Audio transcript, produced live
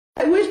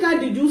Which time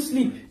did you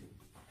sleep?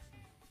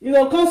 You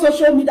will come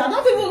social media.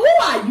 Not even, who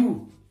are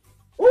you?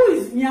 Who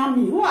is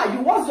Miami? Who are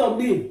you? What's your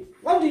name?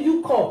 What do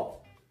you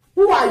call?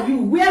 Who are you?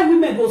 Where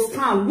women go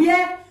stand?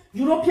 Where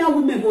European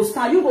women go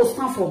stand? You go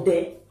stand for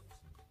there.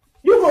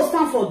 You go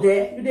stand for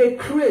there. You dey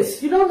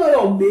craze. You don't know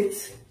your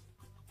mate.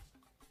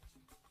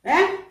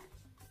 Eh?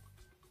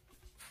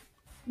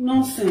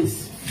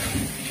 Nonsense.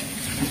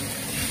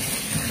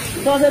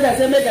 Because they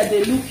say that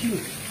they look you.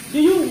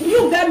 Do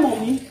you get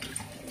money?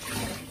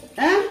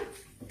 Eh?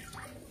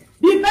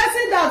 The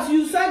person that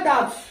you said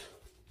that,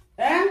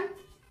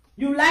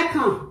 you like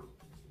him.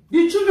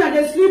 The children,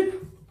 they sleep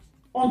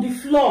on the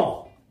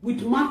floor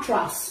with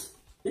mattress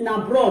in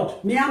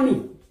abroad,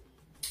 Miami.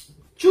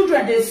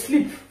 Children, they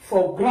sleep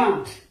for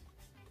ground.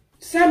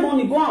 Same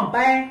money, go and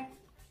buy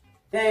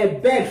a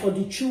bed for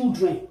the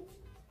children.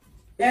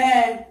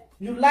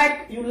 You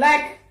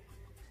like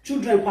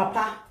children,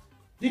 Papa.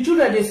 The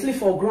children, they sleep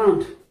for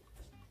ground.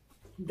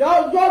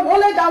 Just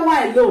only that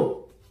one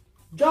alone.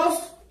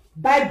 Just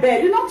buy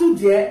bed. You not too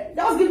dear.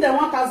 Just give them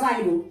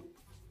 1,000 euro.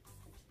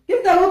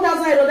 Give them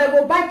 1,000 euro, they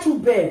go buy 2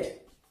 beds.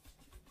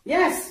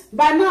 Yes.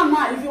 By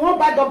now, if you want to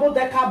buy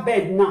double-decker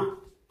bed now,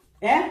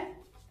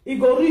 it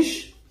go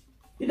reach.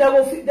 It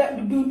go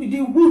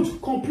the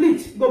wood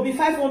complete. It go be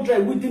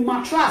 500 with the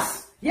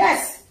mattress.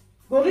 Yes.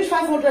 Go reach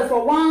 500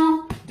 for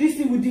one. This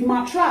thing with the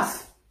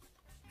mattress.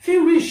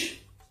 Feel rich.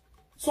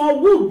 So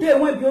wood they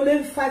will be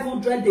only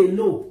 500 day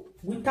low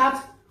without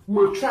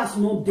mattress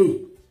no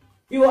day.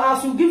 You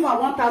as you give her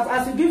 1,000,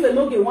 as you give a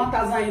loge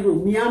 1,000 euro,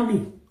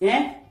 Miami,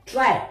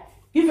 try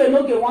give a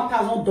loge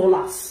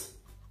 $1,000.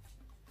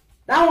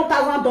 That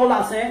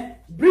 $1,000,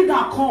 bring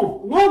her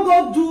come. No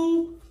go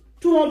do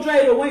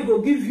 200 euro when it go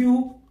give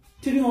you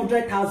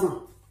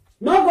 300,000.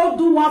 No go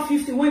do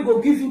 150 when it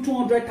go give you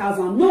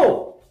 200,000.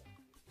 No,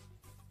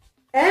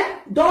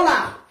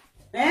 dollar,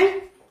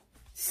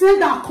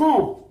 send her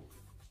come.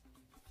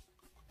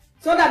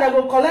 So that they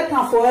will collect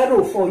them for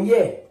euro for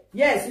year.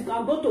 Yes, you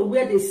can go to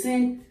where they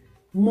send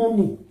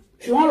money.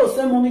 If you want to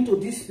send money to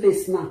this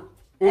place now,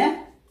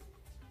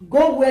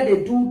 go where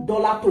they do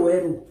dollar to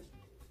euro.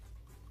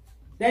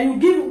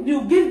 Then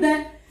you give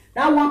them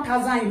that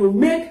 1,000 euro,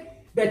 make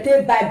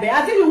better buy better.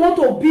 I think you want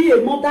to be a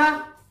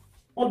mother,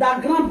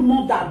 underground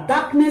mother,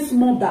 darkness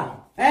mother.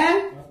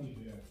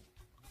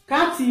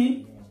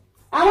 Cathy,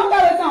 I don't know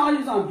what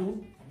you want to do.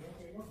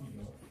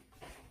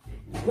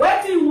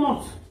 What do you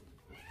want?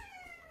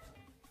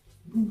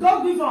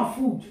 Go give her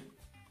food.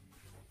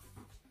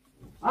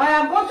 I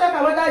am going to check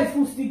whether the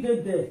food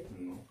still there.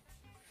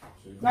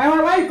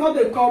 Now, why you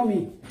call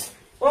me?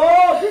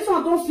 Oh, this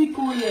one don't still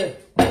come here.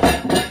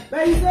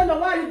 But you said, no,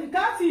 why you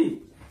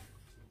Cathy?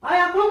 I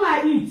am come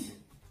and eat.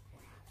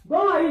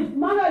 Go and eat.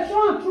 Man,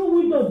 show her through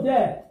window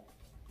there.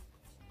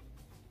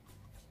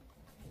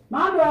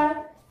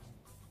 Manuel,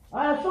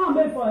 I show her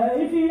made for her.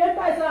 If you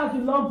enter, I say I have to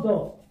lock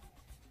door.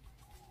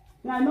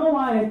 I know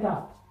why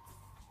enter.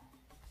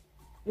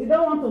 You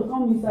don't want to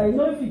come inside. You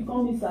know if you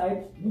come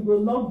inside, you go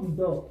lock the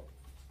door.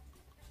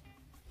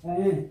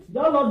 Just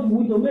lock the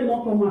window, may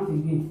not come out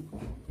again.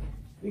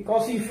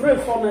 Because if rain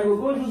fall, I will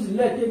go use the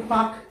leg take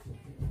pack.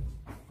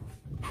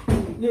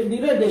 The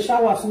way the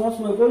shower small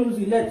small, go use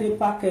the leg take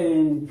pack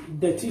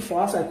dirty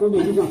for us. I go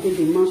use and take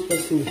the man's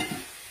person.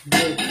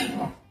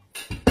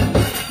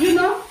 You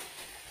know,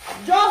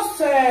 just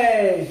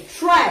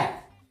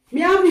try.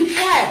 Miami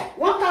try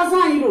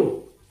 1,000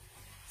 euro.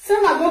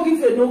 Send I go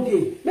give a no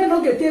game. They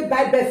no get take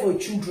buy bed for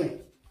children.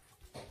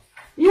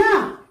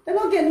 Yeah, they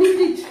don't get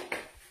need it.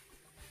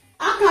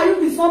 How can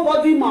you be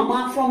somebody,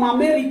 mama, from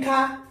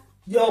America?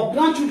 Your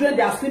grandchildren,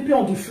 they are sleeping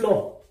on the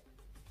floor.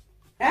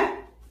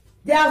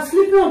 They are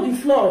sleeping on the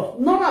floor.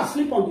 None are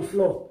sleep on the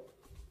floor.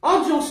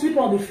 All don't sleep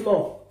on the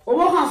floor.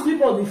 Owo can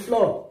sleep on the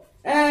floor.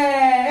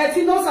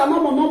 Etinos and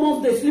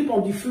Momos, they sleep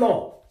on the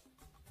floor.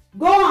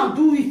 Go and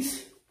do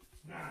it.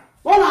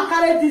 Go and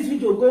carry this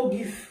video, go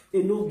give a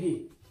no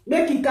game.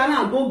 Make it can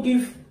and go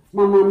give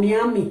Mama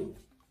Miami.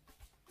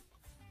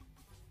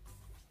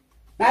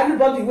 Now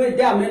everybody wait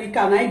there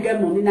America, now you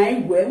get money, now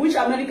you where? Which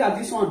America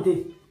this one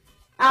day?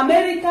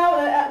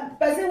 America,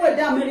 person wait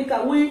there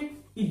America when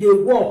they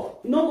work.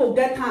 You know go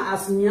get time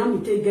as Miami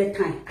take get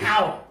time.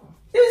 How?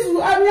 This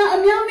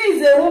Miami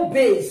is a whole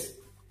base.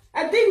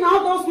 I think now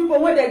those people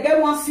when they get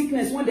one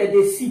sickness when they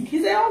sick,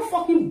 it's a whole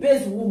fucking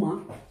base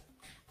woman.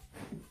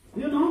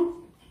 You know?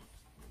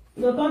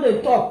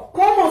 They talk.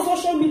 Come on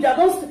social media,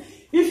 don't.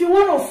 If you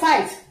want to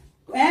fight,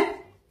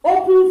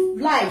 open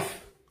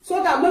life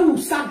so that when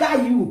we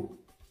saga you.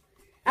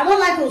 I don't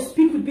like to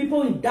speak with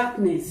people in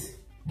darkness.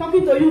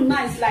 Talking to you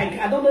nice, like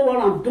I don't know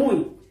what I'm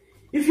doing.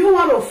 If you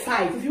want to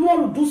fight, if you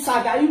want to do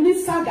saga, you need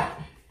saga.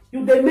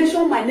 You they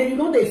mention my name, you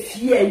know they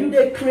fear, you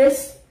they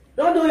craze.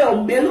 Don't know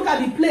your man. Look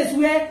at the place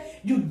where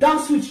you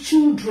dance with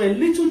children,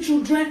 little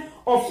children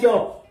of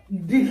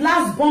the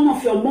last born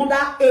of your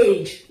mother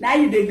age. Now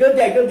you they go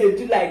there, they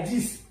do like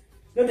this.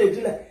 Go they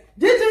do like.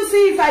 Did you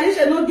see if I reach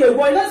a no get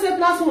boy? You don't say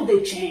platform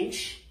they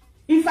change.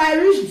 If I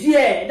reach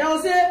there, they will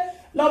say,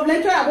 love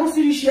later I won't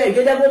see this here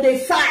again. They go they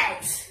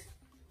fight.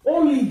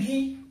 Only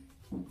be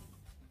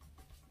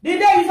The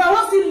day if I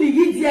want to see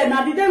ligi there,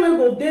 now the day when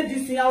go date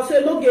this thing, I'll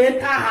say no get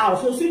enter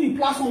house. So see the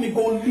platform, me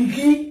go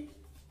ligi.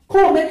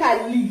 Come make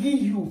I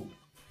ligi you.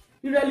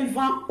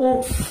 Irrelevant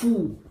old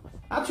fool.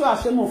 Actually,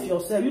 ashamed of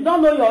yourself. You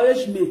don't know your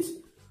age mates.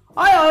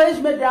 All your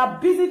age mates, they are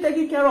busy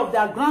taking care of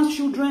their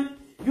grandchildren.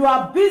 You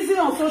are busy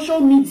on social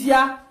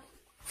media,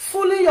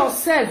 fooling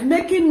yourself,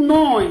 making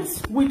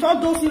noise with all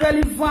those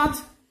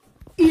irrelevant,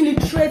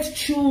 illiterate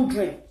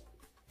children.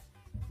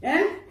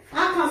 Eh?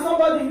 How can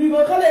somebody be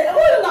go call it?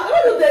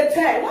 What do they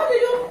tell? What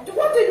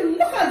do you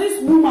look at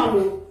this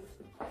woman?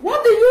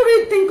 What do you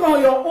really think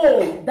on your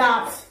own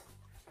that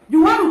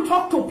you want to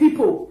talk to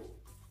people?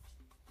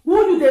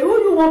 Who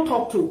you want to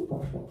talk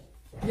to?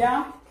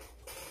 Yeah?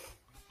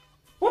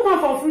 Woman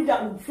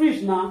for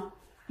fridge now.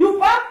 You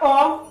pack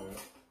up,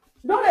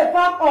 don't they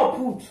pack up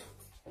put.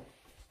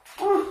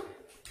 Oh.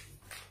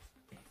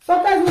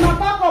 Sometimes when I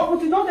pack up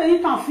put, you don't they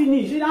eat and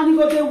finish. And you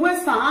go to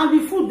waste and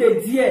the food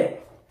they dear.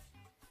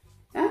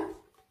 Eh?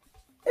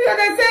 If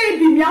they say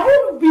be me,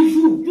 who be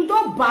you? You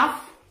don't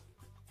bath.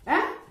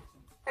 Eh?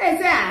 They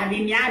say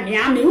be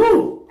me,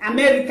 who?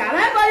 America.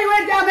 Everybody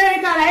went to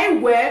America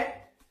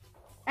anywhere.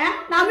 Eh?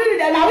 Now we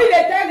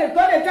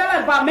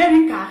tell about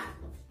America.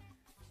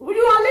 You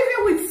are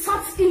living with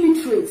such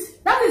illiterates.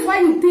 That is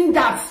why you think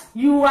that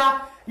you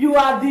are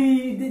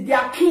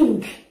their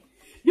king.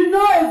 You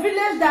know, a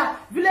village that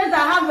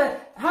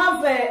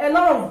have a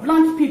lot of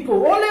blind people.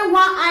 Only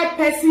one eye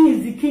person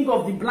is the king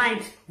of the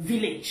blind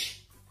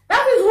village.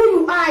 That is who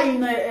you are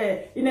in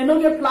a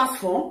En0gie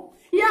platform.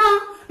 Yeah,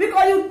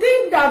 because you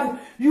think that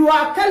you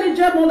are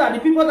intelligent more than the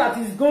people that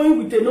is going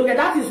with En0gie.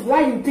 That is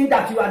why you think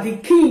that you are the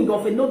king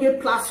of En0gie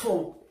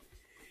platform.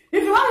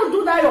 If you want to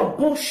do that, your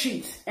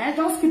bullshit,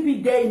 just keep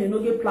it there in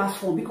En0gie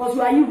platform because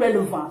you are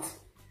irrelevant.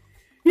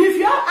 If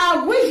you are,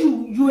 I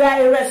wish you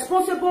are a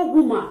responsible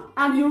woman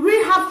and you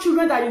really have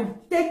children that you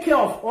take care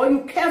of or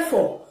you care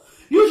for,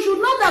 you should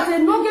know that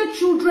En0gie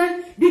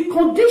children, the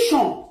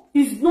condition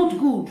is not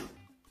good.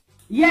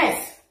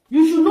 Yes,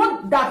 you should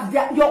know that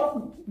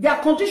their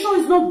condition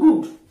is not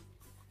good.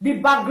 The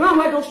background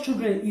where those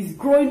children is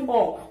growing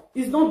up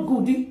is not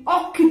good. The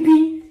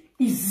upkeeping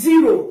is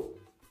zero.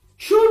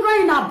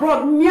 Children in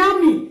abroad,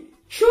 Nyami.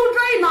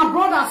 Children in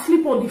abroad are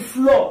sleep on the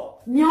floor.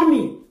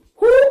 Nyami,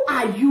 who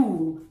are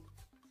you?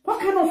 What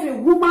kind of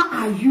a woman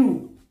are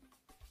you?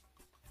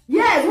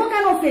 Yes, what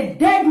kind of a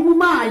dead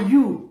woman are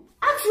you?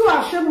 Aren't you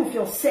ashamed of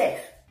yourself?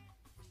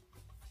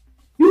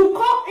 You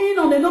come in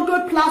on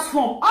En0gie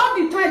platform all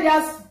the time. They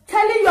are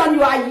telling you and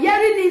you are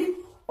hearing it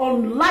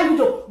on live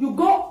video. You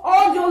go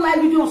all your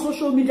live video on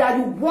social media.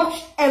 You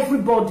watch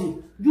everybody.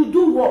 You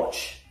do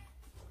watch.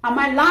 Am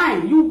I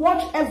lying? You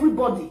watch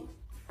everybody.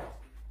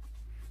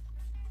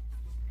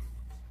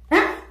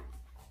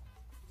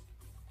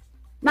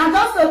 Now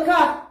just a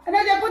car, and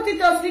then they put it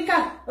on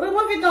speaker,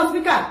 remove it on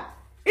speaker.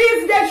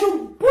 If they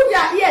should put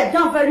their ear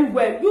down very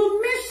well,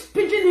 you mix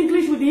pidgin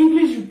English with the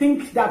English you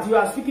think that you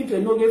are speaking to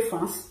En0gie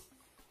fans.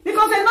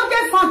 Because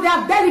En0gie fans, they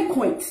are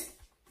delinquent.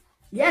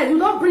 Yeah, you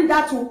don't bring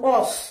that to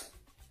us.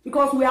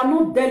 Because we are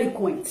not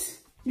delinquent.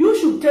 You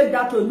should take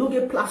that to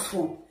En0gie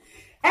platform.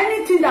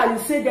 Anything that you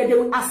say that they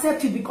will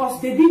accept it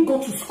because they didn't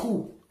go to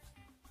school.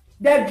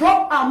 They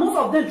drop out, most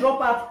of them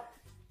drop out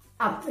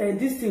at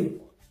this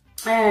thing.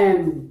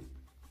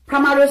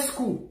 Primary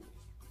school,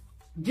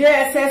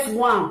 JSS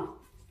 1.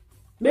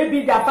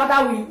 Maybe their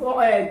father will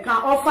can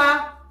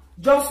offer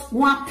just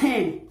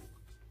 110.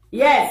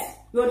 Yes,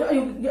 their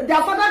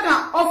father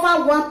can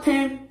offer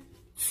 110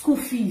 school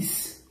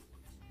fees.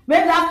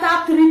 Maybe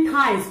after 3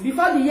 times,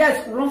 before the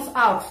years runs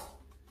out,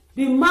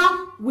 the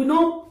man will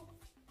not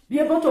be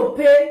able to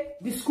pay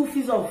the school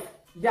fees of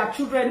their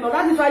children. No,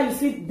 that is why you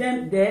see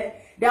them there.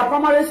 They are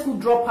primary school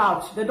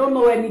dropouts. They don't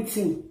know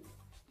anything.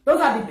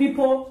 Those are the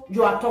people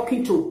you are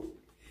talking to.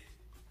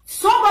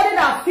 Somebody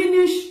that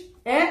finished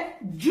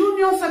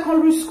junior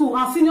secondary school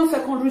and senior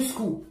secondary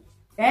school,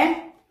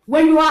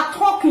 when you are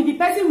talking, the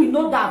person will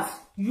know that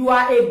you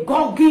are a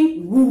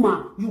gogging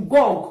woman. You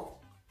gog.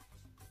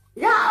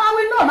 Yeah, I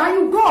will know now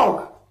you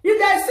gog. If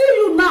they see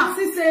you now,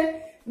 see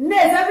say,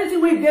 nails,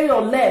 everything will get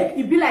your leg,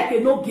 it be like a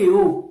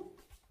En0gie.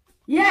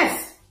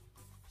 Yes.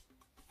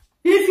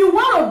 If you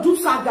want to do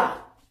saga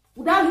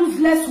with that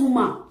useless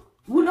woman,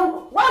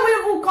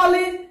 why we even call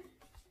it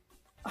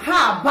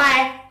her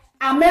by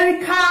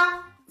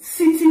America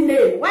city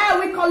name? Why are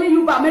we calling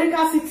you by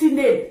America city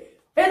name?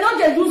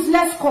 En0gie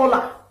useless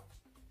caller.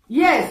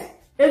 Yes,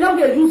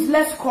 En0gie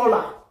useless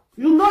caller.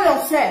 You know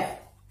yourself.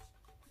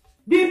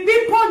 The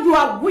people you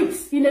are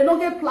with in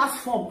En0gie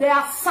platform, they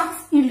are such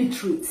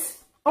illiterates,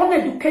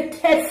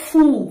 uneducated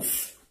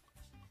fools.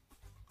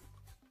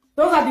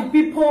 Those are the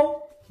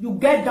people you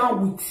get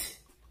down with.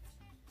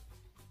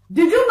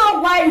 Did you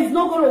know why it's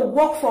not going to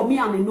work for me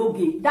and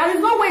En0gie? There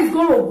is no way it's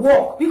going to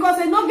work because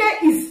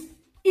En0gie is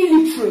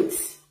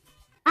illiterate.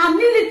 An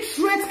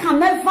illiterate can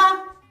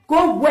never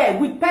go well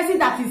with person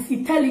that is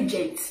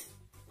intelligent.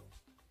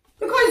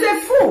 Because he's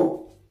a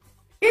fool.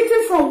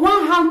 Eating from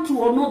one hand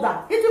to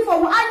another. Eating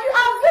from one. Have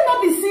you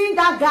not been seeing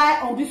that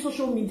guy on this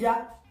social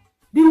media?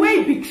 The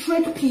way he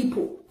betrayed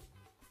people.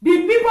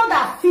 The people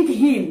that feed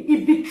him,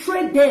 he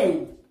betrayed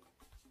them.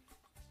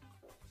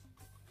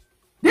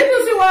 Did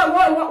you see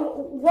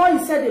what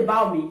he said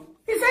about me?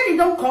 He said he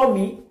don't call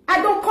me.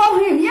 I don't call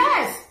him.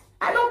 Yes,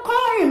 I don't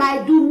call him.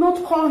 I do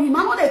not call him.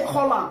 I'm not a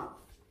caller.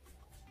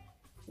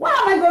 What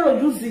am I going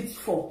to use it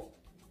for?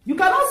 You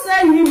cannot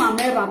send him an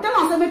errand. Tell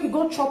him, say, make you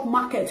go chop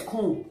market,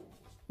 come.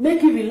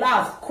 Make him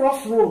relax,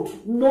 crossroad.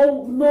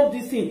 No,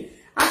 this thing.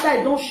 After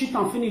I don't shit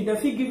and finish, they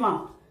fit give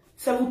him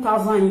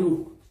 7,000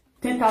 euro,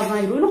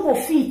 10,000 euro. You don't go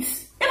fit.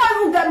 You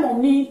don't even get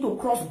money to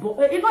cross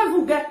border. You don't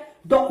even get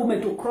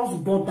document to cross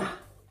border.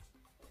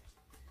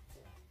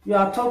 You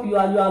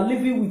are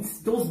living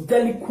with those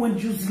delinquent,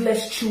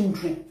 useless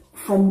children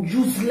from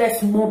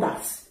useless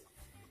mothers.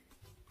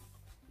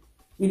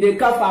 They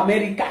come from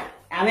America.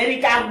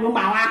 America woman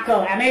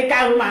waka.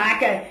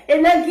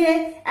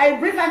 En0gie, I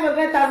bring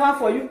 500,000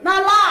 for you.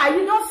 Now lie,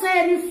 you don't say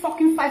any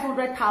fucking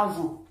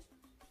 500,000.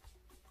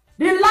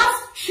 The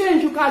last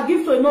change you can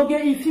give to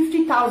En0gie is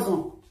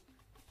 50,000.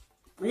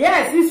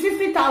 Yes, it's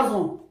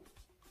 50,000.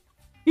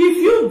 If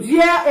you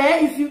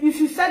dare, if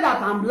you say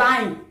that I'm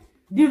lying,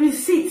 the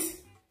receipts,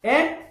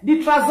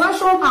 the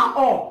transaction and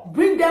all,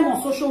 bring them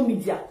on social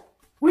media.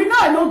 We know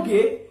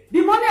En0gie,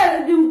 the money,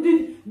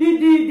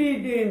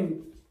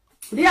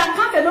 the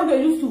account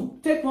En0gie used to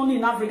take money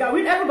in Africa.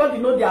 We everybody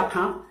know the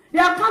account. The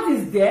account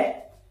is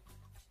there.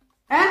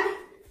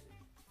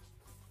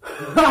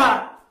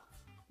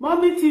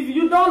 Mommy TV,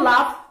 you don't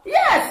laugh.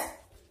 Yes,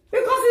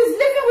 because he's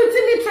living with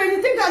illiterate.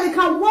 You think that he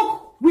can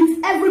work with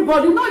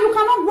everybody? No, you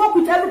cannot work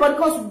with everybody.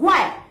 Because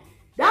why?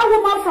 That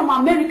woman from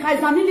America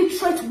is an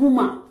illiterate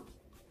woman.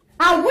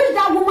 I wish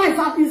that woman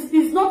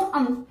is not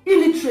an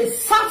illiterate.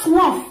 Such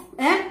one,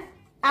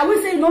 I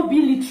will say not be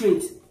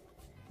illiterate.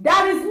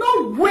 There is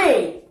no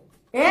way,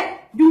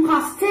 you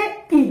can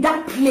stay in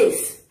that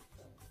place.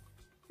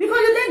 Because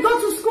you didn't go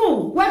to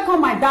school.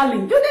 Welcome, my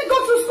darling. You didn't go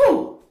to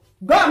school.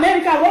 Go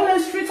America, roll the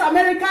streets,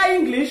 America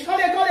English. How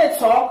they call it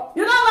talk?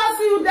 You don't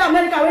see you the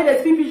America where they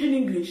speak pidgin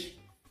English.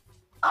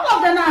 All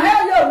of them are,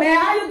 hello, man.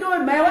 How you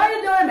doing, man? What are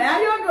you doing, man? How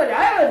you doing?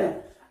 How you doing?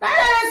 They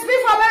speak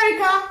for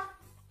America.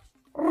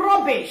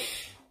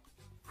 Rubbish.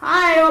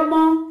 Hi,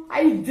 Omo. How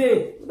you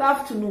doing? Good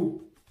afternoon.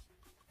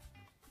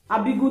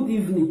 A big good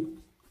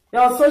evening.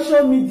 Your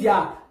social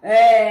media,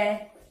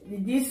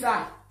 this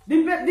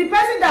the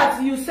person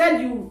that you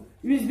said you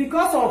is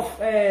because of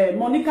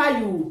Monica.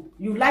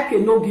 You like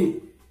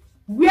En0gie.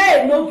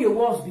 Where En0gie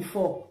was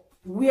before?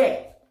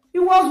 Where? It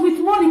was with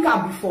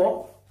Monica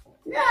before.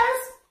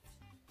 Yes.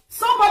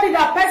 Somebody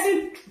that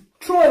person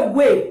throw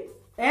away.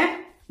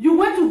 You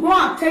went to go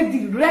and take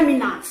the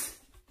remnants,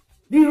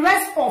 the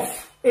rest of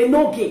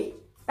En0gie.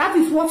 That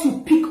is what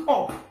you pick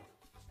up.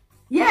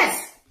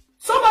 Yes.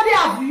 Somebody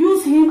have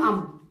used him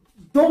and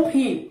dump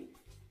him.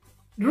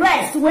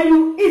 Rest. When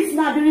you eat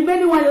now, the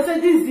remaining one, you say,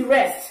 this is the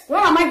rest.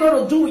 What am I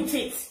going to do with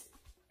it?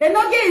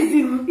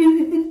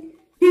 En0gie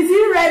is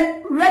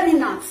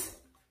remnant.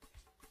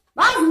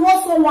 That's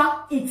what someone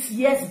eats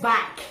years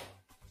back.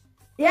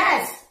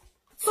 Yes.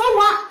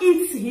 Someone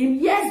eats him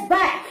years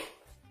back.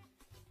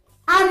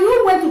 And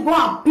you went to go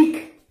and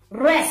pick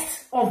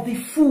rest of the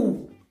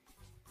food.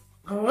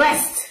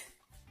 Rest.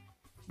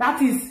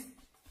 That is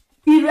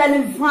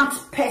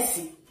irrelevant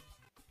person.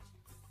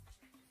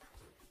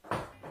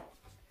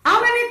 How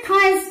many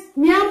times,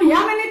 Miami,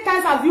 how many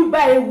times have you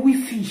buy a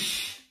wee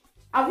fish?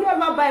 Have you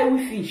ever buy a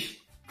wee fish?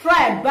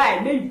 Try and buy,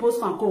 maybe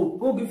post and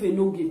go give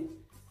En0gie.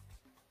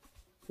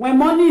 When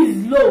money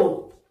is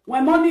low,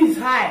 when money is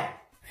high,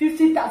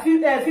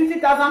 50,000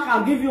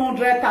 can give you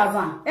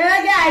 100,000. En0gie,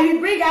 I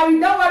will,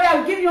 don't worry, I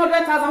will give you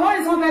 100,000. What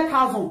is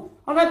 100,000?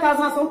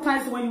 100,000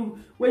 sometimes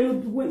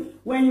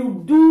when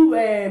you do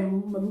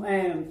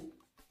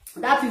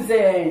that is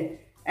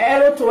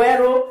arrow to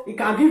arrow, it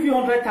can give you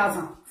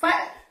 100,000.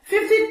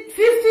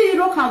 50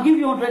 euro can give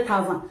you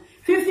 100,000.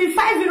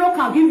 55 euro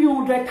can give you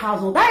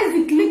 100,000. That is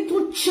the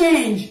little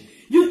change.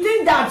 You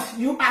think that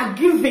you are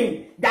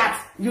giving,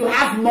 that you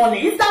have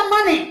money. Is that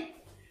money?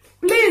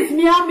 Please,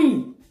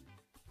 Miami.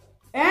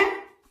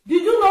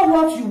 Did you know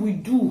what you will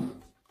do?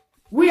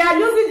 We are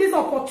using this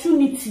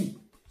opportunity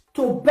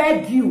to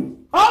beg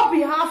you, on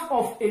behalf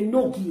of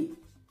En0gie,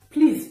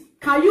 please,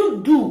 can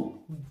you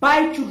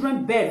buy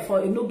children bed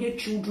for En0gie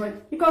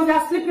children? Because they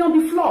are sleeping on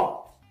the floor.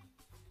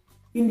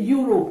 In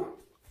Europe,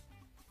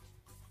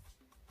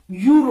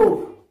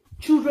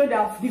 children,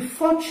 the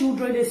 4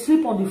 children, they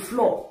sleep on the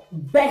floor,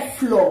 bed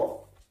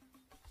floor.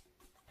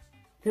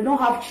 They don't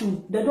have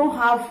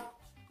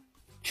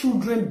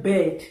children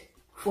bed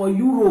for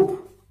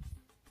Europe.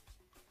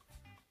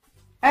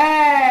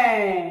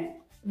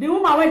 The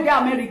woman went to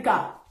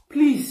America,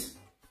 please.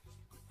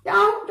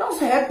 Yeah,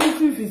 just help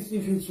if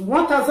it's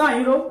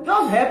 1,000 euro.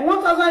 Just help.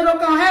 1,000 euro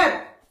can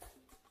help.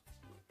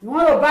 You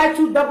want to buy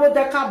 2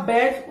 double-decker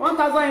beds?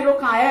 1,000 euro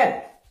can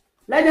help.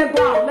 Let them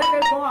go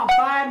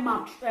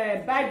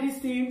and buy this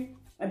thing,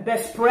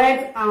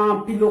 bedspread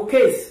and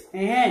pillowcase.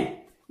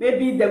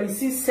 Maybe they will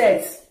see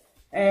sets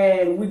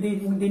with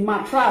the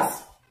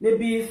mattress.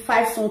 Maybe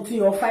 5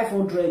 something or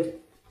 500.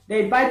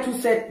 They buy 2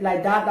 sets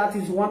like that. That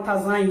is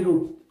 1,000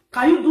 euro.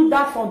 Can you do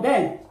that for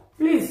them?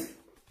 Please,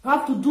 you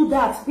have to do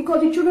that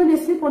because the children, they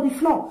sleep on the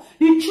floor.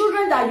 The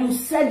children that you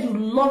said you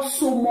love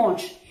so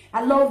much.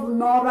 I love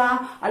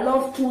Nora, I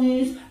love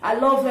twins, I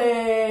love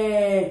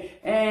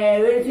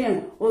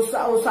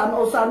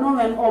Osanom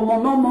and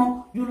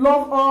Omonomo. You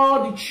love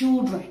all the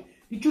children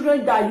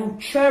that you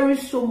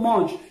cherish so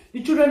much,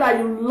 the children that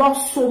you love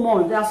so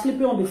much. They are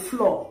sleeping on the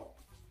floor.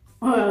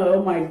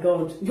 Oh my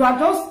God. You are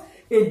just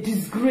a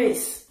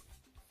disgrace.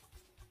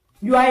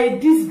 You are a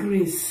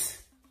disgrace.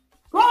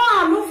 Go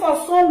and look for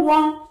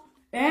someone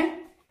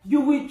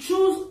you will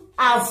choose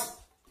as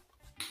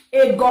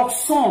a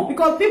godson,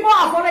 because people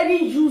have already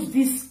used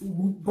this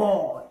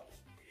boy.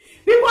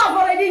 People have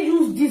already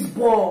used this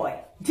boy.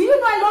 Do you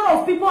know a lot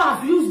of people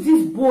have used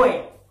this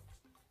boy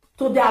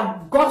to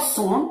their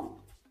godson?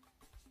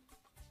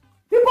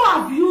 People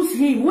have used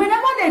him.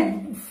 Whenever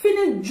they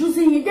finish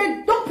using him,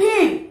 they dump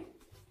him.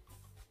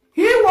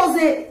 He was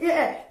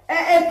a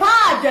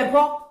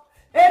Ajebo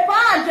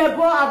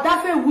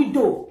Adafe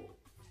widow.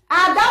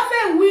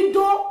 Adafe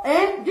widow,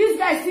 this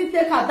guy still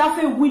take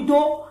Adafe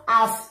widow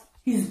as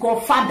his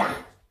godfather.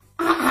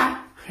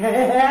 He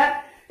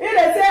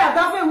they say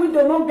Adafe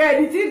widow no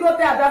get it. He go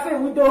to Adafe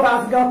widow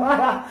as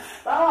godfather.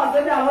 That was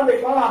when I want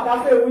to call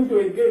Adafe widow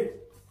again.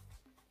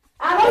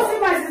 I don't see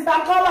my sister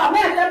caller. May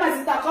I tell my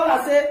sister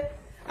caller say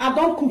I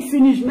don't cook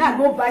finish. May I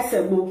go buy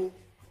some more.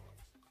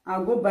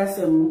 I'll go buy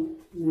some more.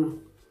 Yeah.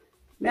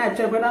 May I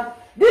check whether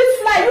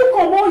this fly you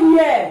come on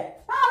here.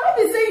 I'm not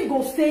be saying you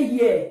go stay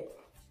here.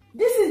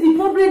 This is the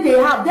problem they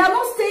have. They are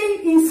not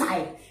staying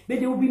inside, but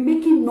they will be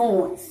making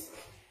noise.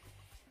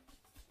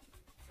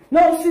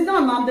 No, sit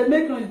down now. They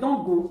make noise.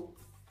 Don't go.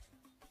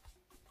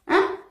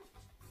 Huh?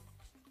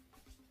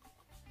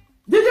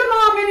 Did you know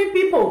how many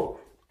people?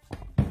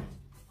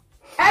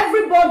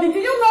 Everybody.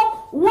 Did you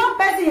know one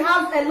person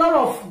has a lot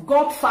of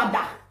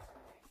godfather?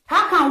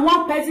 How can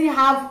one person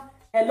have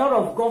a lot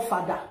of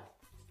godfather?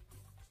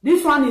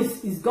 This one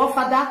is his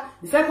godfather.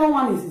 The second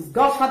one is his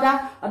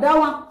godfather. And that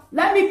one,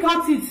 let me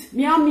count it,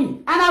 Miami.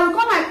 And I will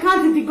come and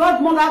count the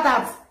godmother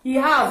that he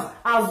has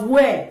as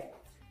well.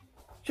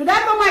 Should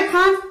I come and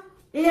count?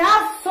 He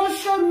has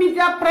social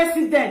media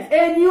president,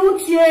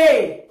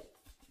 En0gie.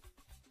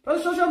 The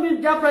social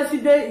media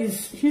president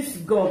is his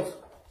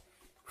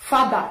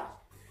godfather.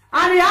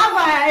 And he has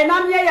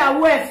En0gie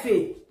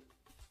Ewi.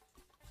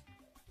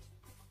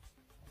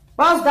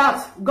 What's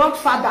that?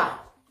 Godfather.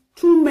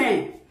 2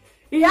 men.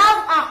 He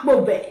has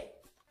Akbobe.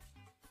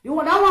 The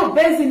one that one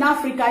based in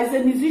Africa is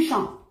a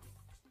musician.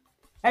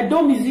 A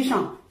dome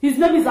musician. His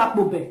name is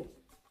Akbobe.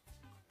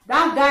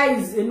 That guy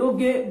is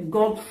En0gie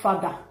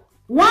godfather.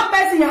 One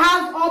person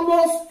has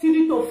almost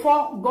 3 to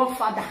 4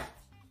 godfather.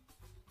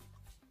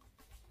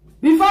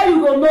 Before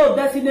you go know,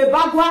 there's in a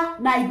Bagua,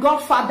 na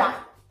godfather.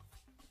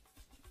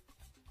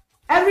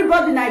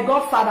 Everybody na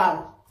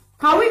godfather.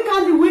 Can we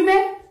count the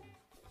women?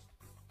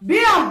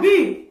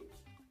 B&B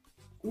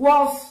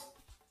was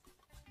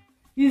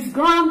his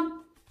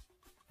godmother.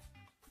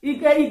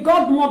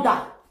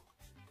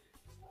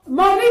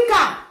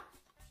 Monica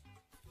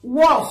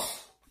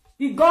was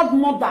the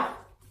godmother.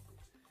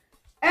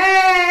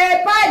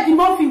 By the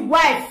Murphy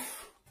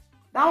wife,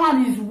 that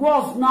one is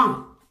was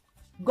now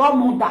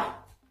godmother.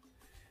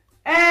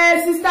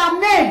 Sister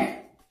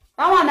Meg,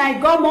 that one I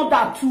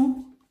godmother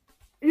too.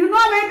 You know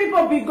how many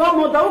people be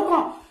godmother? Who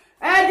come?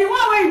 The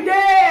one where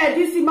they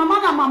this is mama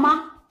na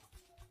mama.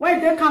 Where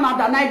they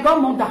Canada, na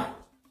godmother.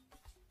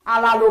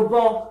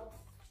 Alalobo.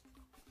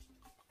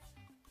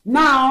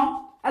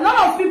 Now, a lot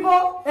of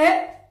people,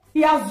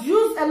 he has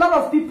used a lot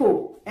of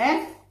people,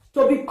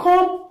 to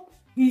become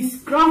his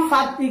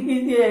grandfather,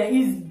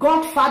 his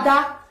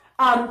godfather,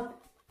 and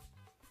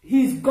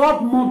his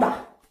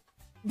godmother.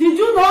 Did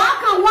you know how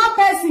can one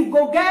person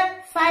go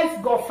get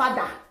 5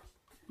 godfather?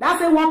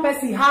 That's why one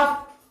person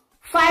have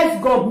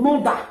 5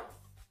 godmother.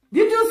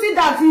 Did you see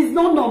that he's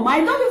not normal?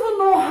 He don't even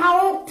know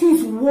how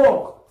things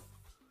work.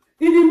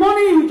 In the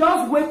morning, you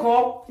just wake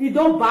up, you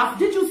don't bath.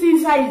 Did you see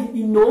inside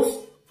his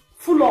nose?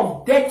 Full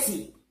of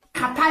dirty,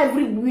 kata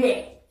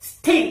everywhere,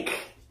 stink.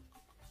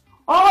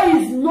 All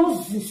his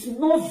noses,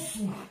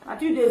 I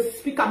think they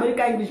speak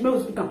American English, maybe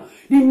speak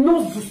the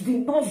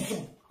nose,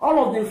 all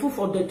of them full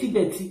for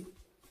dirty.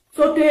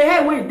 So they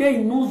hair when they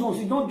in nose,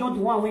 you don't jump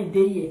the one when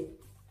they here.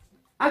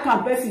 I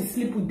can person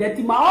sleep with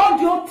dirty, my all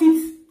your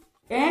teeth,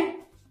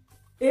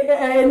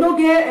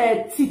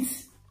 En0gie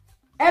teeth,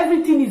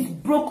 everything is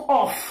broke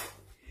off.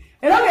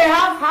 En0gie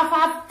have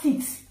half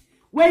teeth.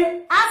 When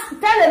you ask,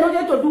 tell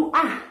En0gie to do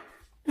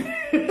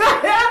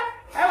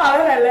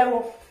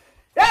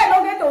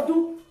En0gie to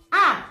do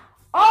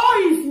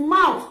all his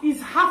mouth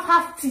is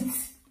half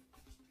teeth.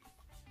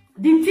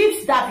 The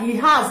teeth that he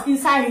has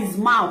inside his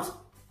mouth,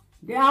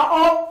 they are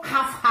all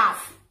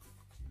half.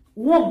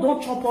 One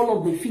don't chop all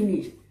of the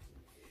finish.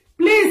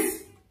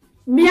 Please,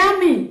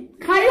 Miami,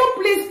 can you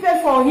please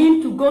pay for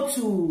him to go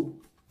to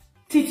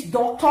teeth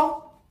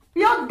doctor?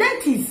 Your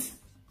dentist.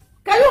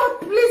 Can you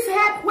please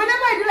help?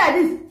 Whenever I do like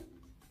this,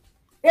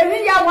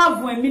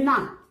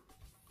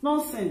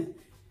 nonsense.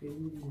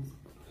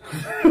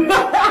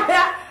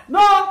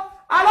 No,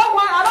 I don't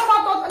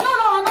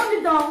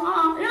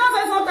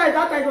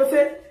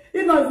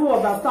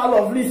understand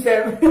lovely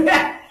self.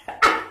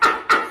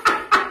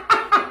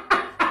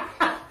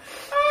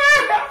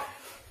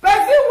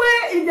 Person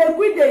where in the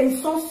quit they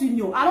insult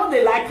senior. I know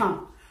they like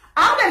him.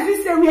 How does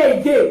this say where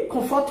a day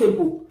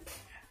comfortable?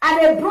 And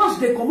they brush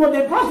they come on,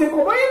 they brush they come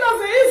on. You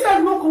know, he said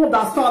no can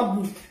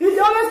understand me. If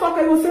you always talk,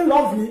 he will say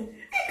lovely.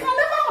 He can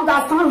never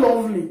understand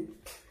lovely.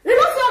 He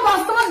don't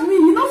understand me.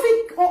 You know,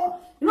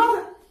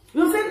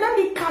 you say, let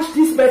me catch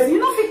this person. You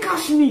know, if he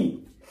catch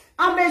me,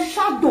 I'm a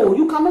shadow.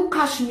 You cannot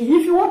catch me.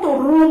 If you want to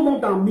run more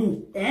than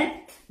me,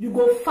 you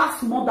go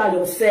fast more than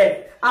yourself.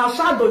 And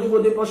shadow, you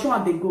go the pursue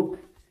and they go.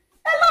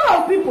 A lot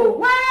of people,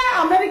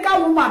 where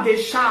American woman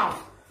they shout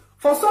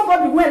for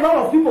somebody where a lot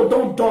of people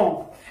don't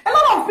dump. A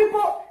lot of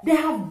people they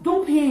have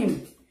dumped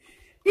him.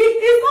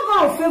 He's not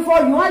going to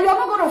favor you, and you're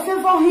not going to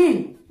favor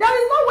him. There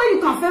is no way you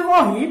can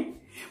favor him.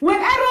 When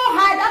Aaron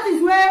hide, that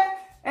is where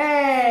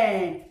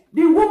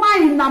the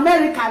woman in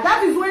America,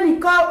 that is when he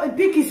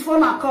pick his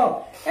phone and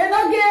call. And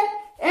okay,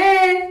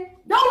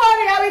 don't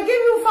worry, I will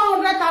give you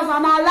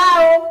 400,000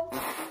 allow.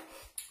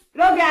 You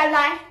don't get a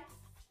lie.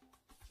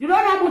 You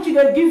don't know how much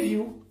they give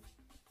you.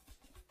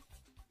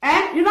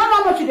 You don't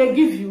know how much they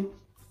give you.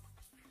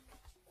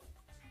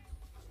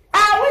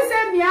 I will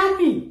say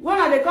Miami.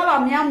 When they call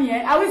her Miami,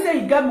 I will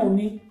say you get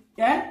money.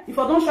 If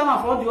I don't show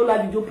up for the whole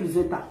live video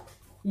presenter.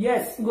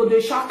 Yes, you go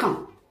to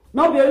Shaka.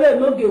 No be able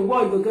no get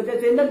war, you go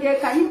to no get.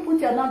 Can you put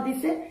your name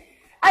this?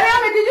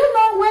 I mean, did you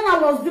know when I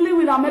was dealing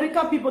with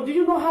American people, did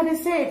you know how they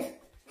say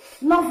it?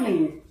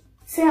 Lovely.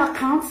 Say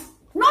account.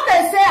 No,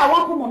 they say I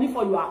want put money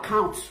for your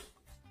account.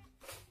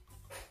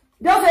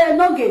 They say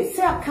no get,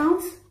 say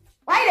account.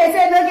 Why they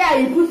say no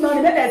get, you put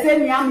money, then they say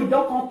Miami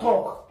don't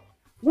talk.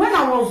 When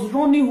I was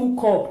running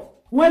hook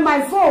up, when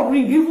my phone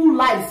ring, even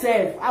live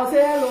self, I'll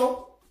say hello.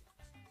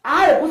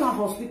 I put on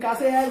for speaker,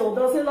 say hello.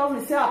 They'll say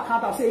lovely, say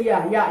account. I'll say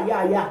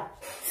yeah.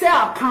 Say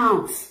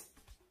account.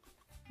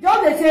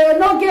 Just they say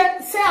no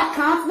get, say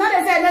account. Now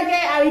they say no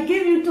get, I will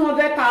give you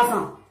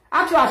 200,000.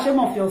 Aren't you ashamed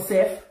of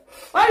yourself?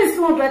 What is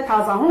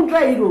 200,000?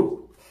 100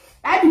 euro.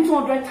 I be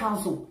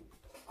 200,000.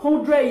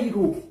 100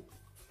 euro.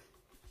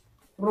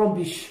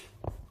 Rubbish.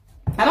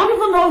 I don't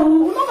even know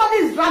who. Nobody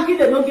is dragging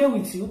the no get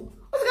with you.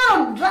 Who's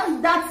gonna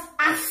drag that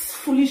ass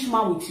foolish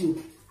man with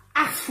you?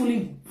 Ass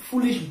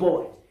foolish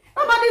boy.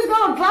 Nobody's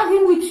gonna drag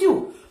him with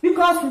you.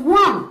 Because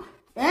one,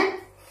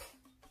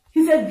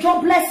 he's a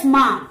jobless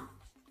man.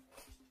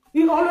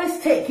 He always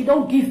take, he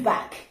don't give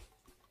back.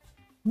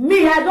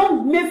 Me, I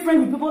don't make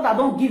friends with people that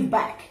don't give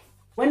back.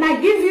 When I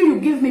give you, you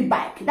give me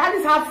back. That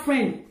is how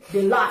friends,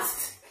 they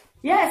last.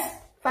 Yes,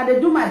 if I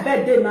do my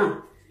birthday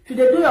now, if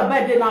they do your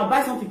birthday now,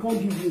 buy something I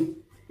can't give you.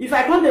 If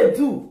I can't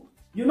do,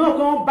 you're not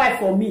gonna buy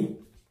for me.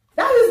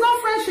 That is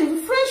not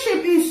friendship.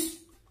 Friendship is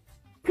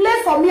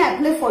play for me, I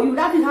play for you.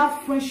 That is how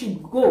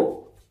friendship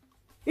go.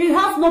 He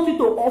has nothing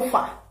to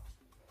offer.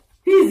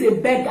 He is a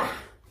beggar.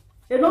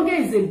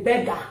 Enoge is a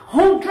beggar.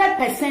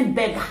 100%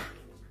 beggar.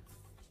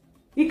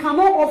 He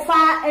cannot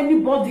offer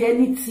anybody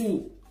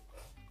anything.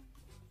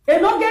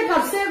 Enoge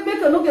can say,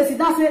 make Enoge sit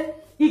down say,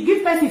 he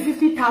give person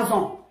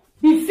 50,000.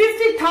 The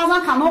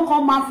 50,000 cannot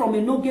come out from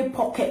Enoge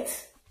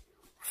pocket.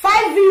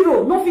 5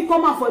 euro, no fit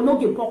come out for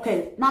Enoge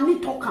pocket. Now me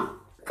talking.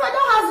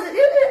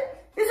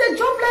 He's a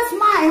jobless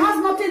man. He has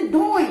nothing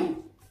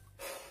doing.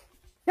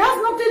 He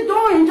has nothing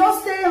doing.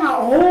 Just staying at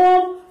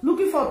home,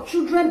 looking for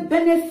children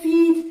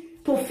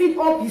benefit to feed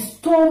up his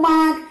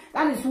stomach.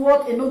 That is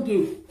what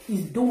Enoge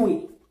is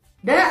doing.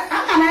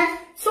 Then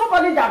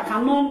somebody that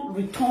cannot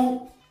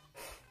return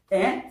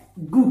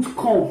good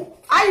come.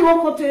 I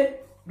want to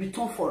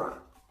return for her.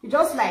 It's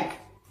just like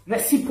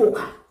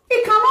reciprocal.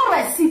 He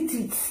cannot receipt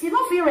it. He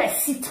don't feel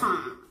receipt.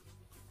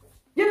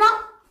 You know?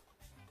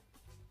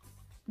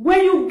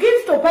 When you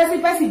give to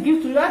person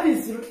give to you, that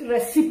is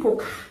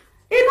reciprocal.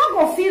 He not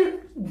gonna feel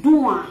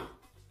doing.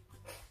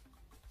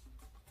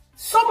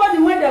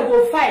 Somebody when they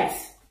go fight,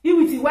 he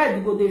with his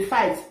wife go they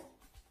fight.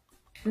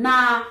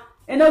 Nah,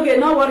 okay,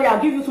 no worry,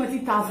 I'll give you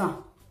 20,000.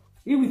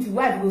 He with his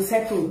wife go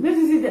settle. This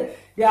is it.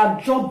 They are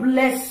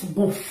jobless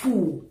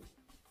buffoon.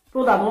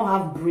 People that don't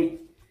have brain.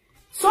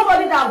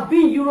 Somebody that have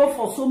been in Europe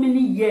for so many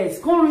years,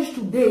 come reach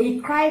today, he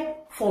cry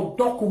for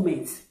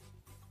documents.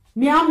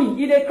 Miami,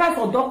 he they cry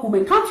for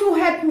document. Can't you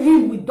help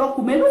him with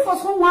document? Look for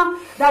someone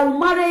that will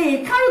marry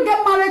him. Can you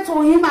get married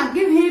to him and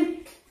give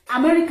him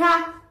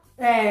America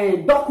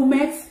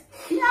documents?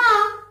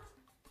 Yeah,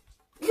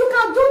 you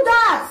can do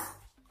that.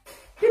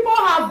 People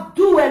have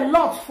do a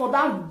lot for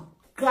that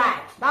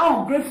guy, that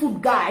ungrateful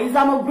guy. He's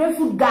an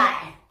ungrateful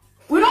guy.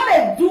 We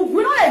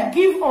don't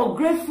give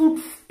ungrateful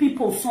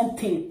people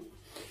something.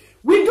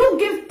 We do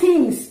give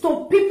things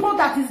to people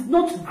that is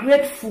not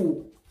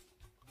grateful.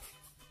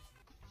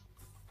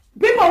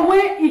 People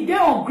when they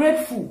are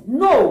ungrateful,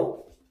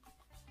 no.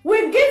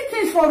 We give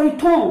things for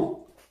return.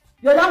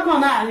 You're not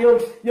gonna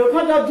you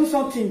can't just do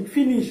something,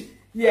 finish.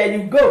 Yeah,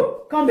 you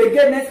go. Come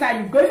again next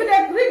time, you go. If you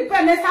don't bring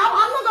back next time,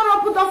 I'm not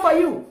gonna put up for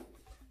you.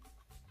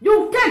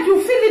 You take,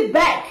 you feel it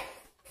back.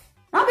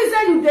 Now be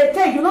saying you they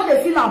take, you know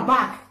they feel them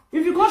back.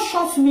 If you go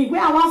shot me,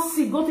 where I want to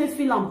see, go to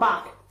feel them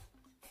back.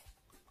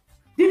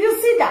 Did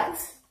you see that?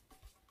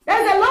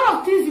 There's a lot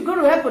of things you got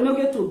to help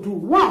En0gie to do.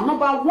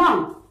 Number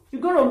one, you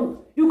got to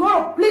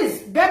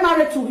please get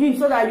married to him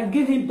so that you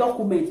give him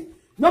documents.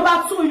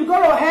 Number two, you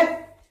got to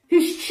help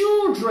his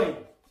children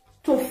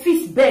to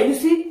fix bed. You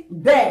see,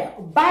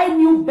 bed. Buy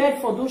new bed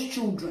for those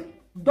children.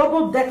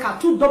 Double decker,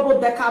 2 double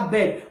decker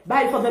bed.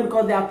 Buy it for them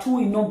because they are 2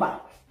 in number.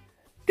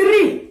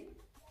 3.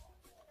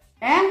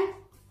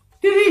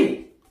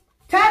 3.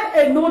 Tell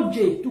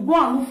En0gie to go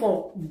and look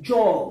for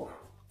job.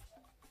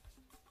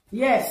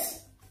 Yes.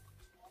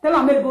 Tell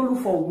him to go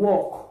look for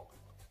work.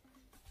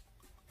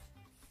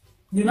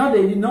 You know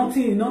they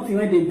nothing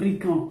when they bring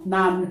come.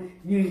 Now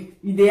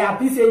they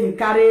happy say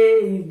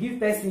you give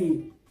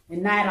person a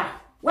naira.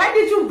 Why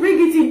did you bring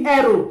it in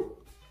euro?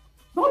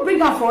 Don't bring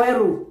them for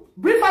euro.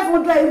 Bring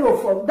 500 euro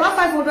for that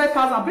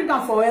 500,000. Bring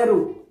them for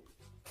euro.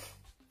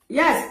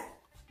 Yes.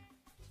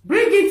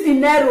 Bring it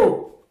in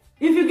euro.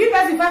 If you give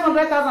us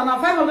 500,000, now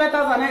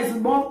 500,000 is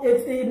more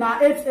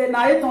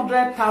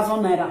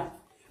 800,000 naira.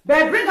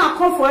 But bring a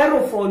come for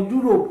euro for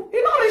Europe.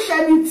 You don't reach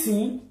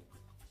anything.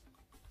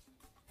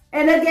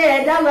 And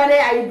again, that's why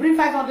I bring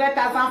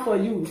 500,000 for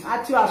you.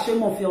 Aren't you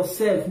ashamed of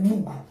yourself,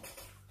 Mugu?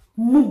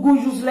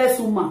 Mugu, useless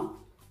woman.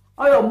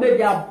 Or your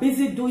maybe are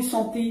busy doing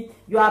something.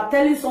 You are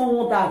telling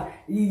someone that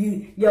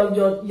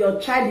your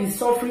child is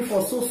suffering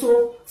for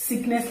so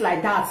sickness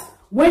like that.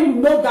 When you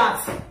know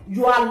that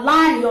you are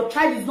lying, your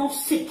child is not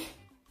sick.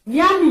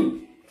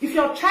 Yami, if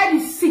your child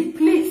is sick,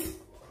 please,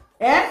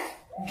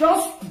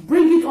 just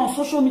bring it on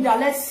social media.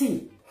 Let's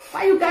see.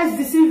 Why are you guys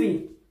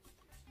deceiving?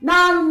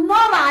 Now,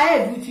 not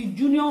ahead with your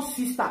junior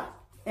sister.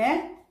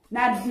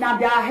 Now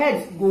their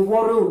head go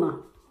worry una.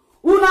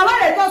 Una when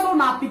they just on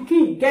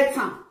pikin get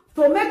her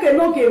to make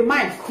En0gie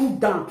mind cool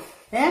down.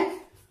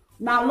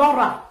 Now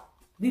Laura,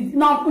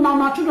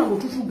 now children go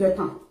to get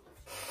her.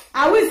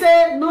 I will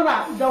say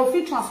Nora, they will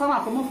fit transfer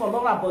her from for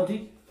Laura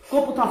body,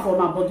 go put her for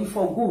my body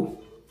for good.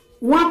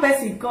 One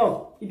person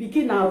come, he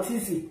became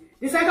autism.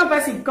 The second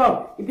person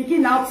come, he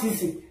became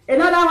autism.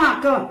 Another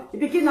one come, he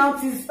became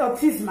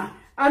autism.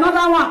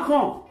 Another one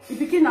come, he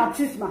became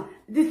autism.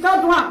 The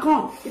third one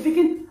come, he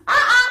became 5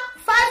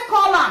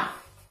 caller.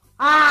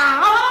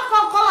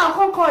 I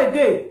want to call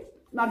again.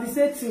 Now the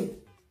same thing.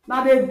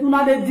 Now they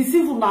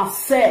deceive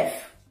yourself.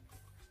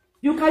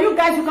 You guys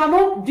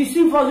cannot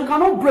deceive us. You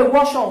cannot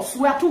brainwash us.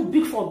 We are too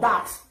big for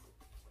that.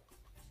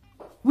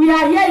 We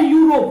are here in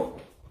Europe.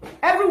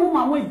 Every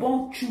woman will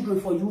born children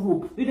for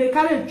Europe. If they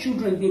carry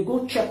children, they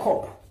go check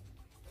up.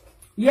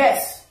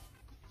 Yes.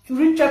 To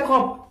reach check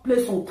up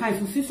place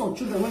sometimes, you see some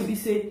children when they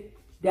say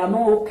they are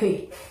not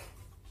okay.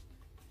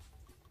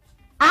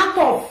 Out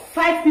of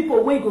 5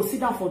 people when you go sit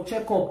down for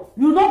check up,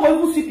 you not go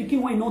even see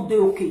pikin when you know they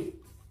okay.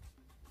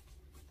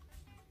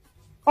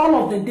 All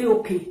of them they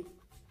okay.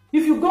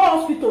 If you go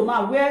hospital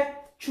now where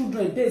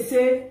children they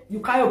say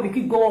you carry your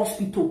pikin go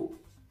hospital.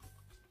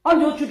 All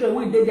your children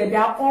when they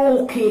are all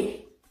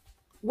okay.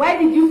 Why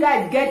did you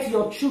guys get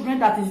your children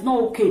that is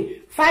not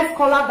okay? 5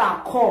 caller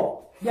that call.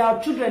 Their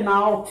children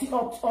are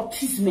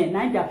autism,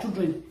 and their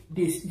children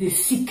they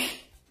sick.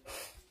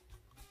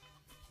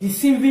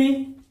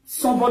 Deceiving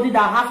somebody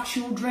that have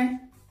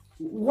children.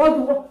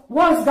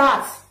 What's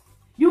that?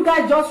 You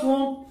guys just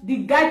want the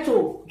guy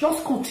to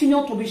just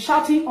continue to be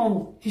shouting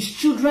on his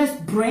children's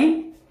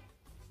brain.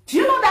 Do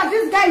you know that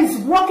this guy is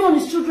working on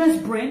his children's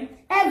brain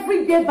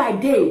every day by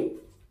day?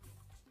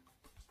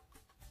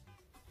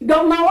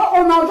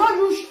 Now just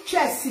use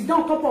chest sit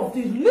down on top of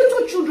these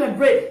little children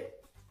brain.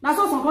 That's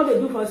what some they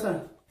do for us.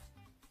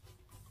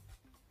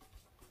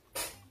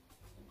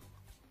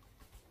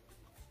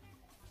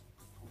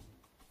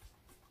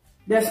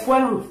 The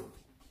spoil roof.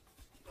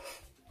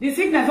 The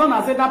sickness one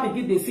I said that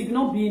pikin they sick,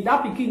 not being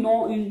that pikin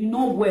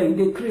no well in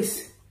the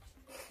crease.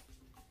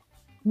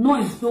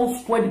 Noise don't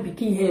spoil the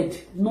pikin head.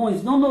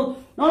 Noise, no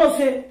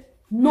say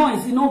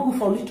noise is not good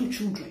for little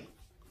children.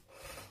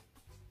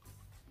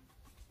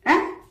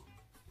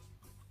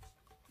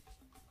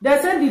 They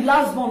said the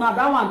last one now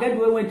that one get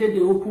away when they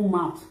open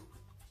mouth.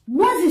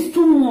 Noise is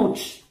too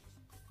much.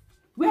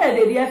 Where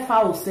they there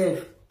foul self?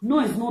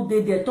 Noise not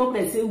they talk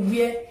like say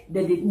where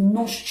they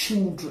nurse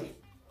children.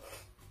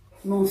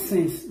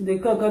 Nonsense. They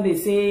come they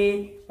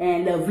say,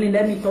 Lovely,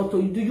 let me talk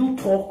to you. Do you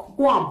talk?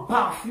 Go and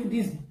bath you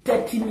this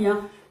dirty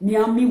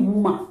Miami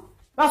woman.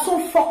 That's so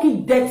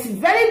fucking dirty.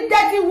 Very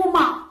dirty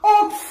woman.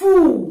 Old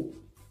fool.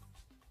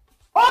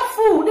 Old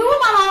fool. The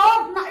woman are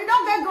old. You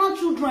don't get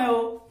grandchildren.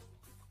 Oh.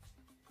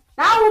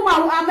 That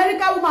woman,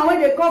 American woman,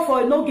 when they call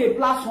for En0gie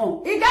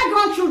platform, he get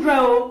grandchildren.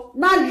 Oh.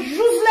 Now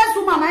useless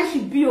woman I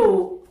should be.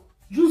 Oh.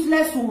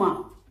 Useless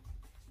woman.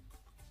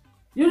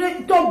 You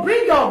need to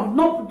bring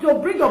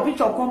your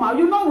picture come out.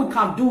 You know we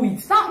can do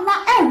it.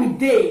 Now every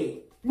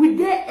day. We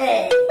day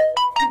air.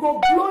 We go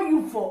blow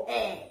you for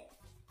air.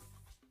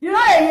 You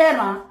know air,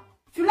 man.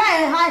 If you like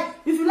hide,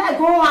 if you like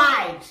go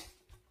hide.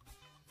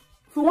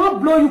 If you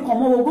want blow you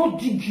come on, we'll go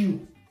dig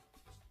you.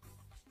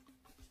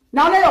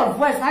 Now let your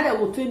voice, now they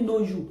will know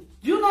you.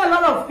 Do you know a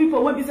lot of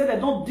people when we say they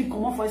don't dig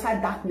come on for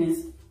inside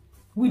darkness?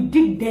 We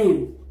dig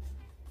them.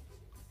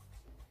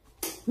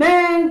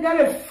 Man,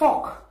 get a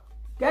fuck.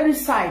 Get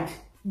inside.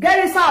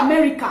 Get inside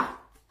America.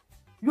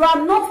 You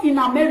are not in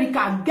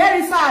America.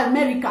 Get inside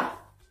America.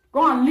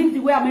 Go and live the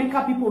way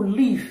American people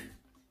live.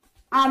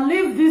 And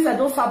leave this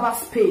cyber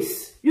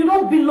space. You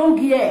don't belong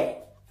here.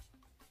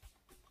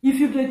 If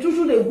you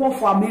they work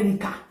for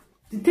America,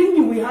 the thing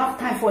you will have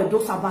time for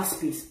cyber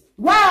space.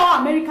 Why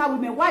are American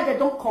women? Why they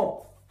don't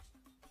call?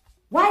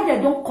 Why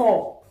they don't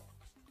call?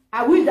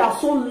 I wish they are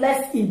so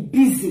less in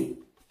busy.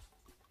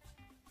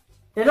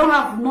 They don't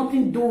have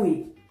nothing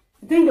doing.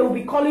 I think they will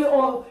be calling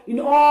all in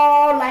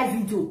all live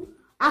video.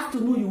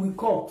 Afternoon you will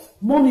call.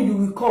 Morning you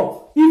will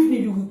call.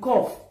 Evening you will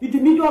call. In the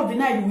middle of the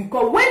night you will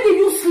call. When did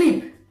you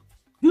sleep?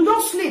 You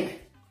don't sleep.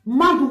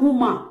 Mad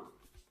woman.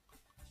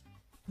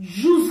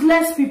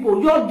 Useless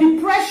people. Your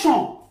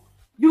depression.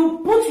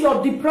 You put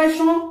your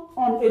depression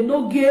on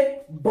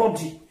En0gie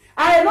body.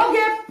 And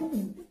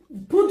En0gie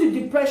put the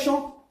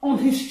depression on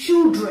his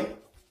children.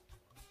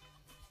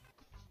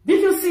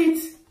 Did you see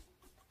it?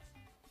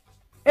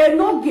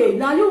 En0gie.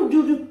 Now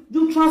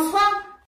you transfer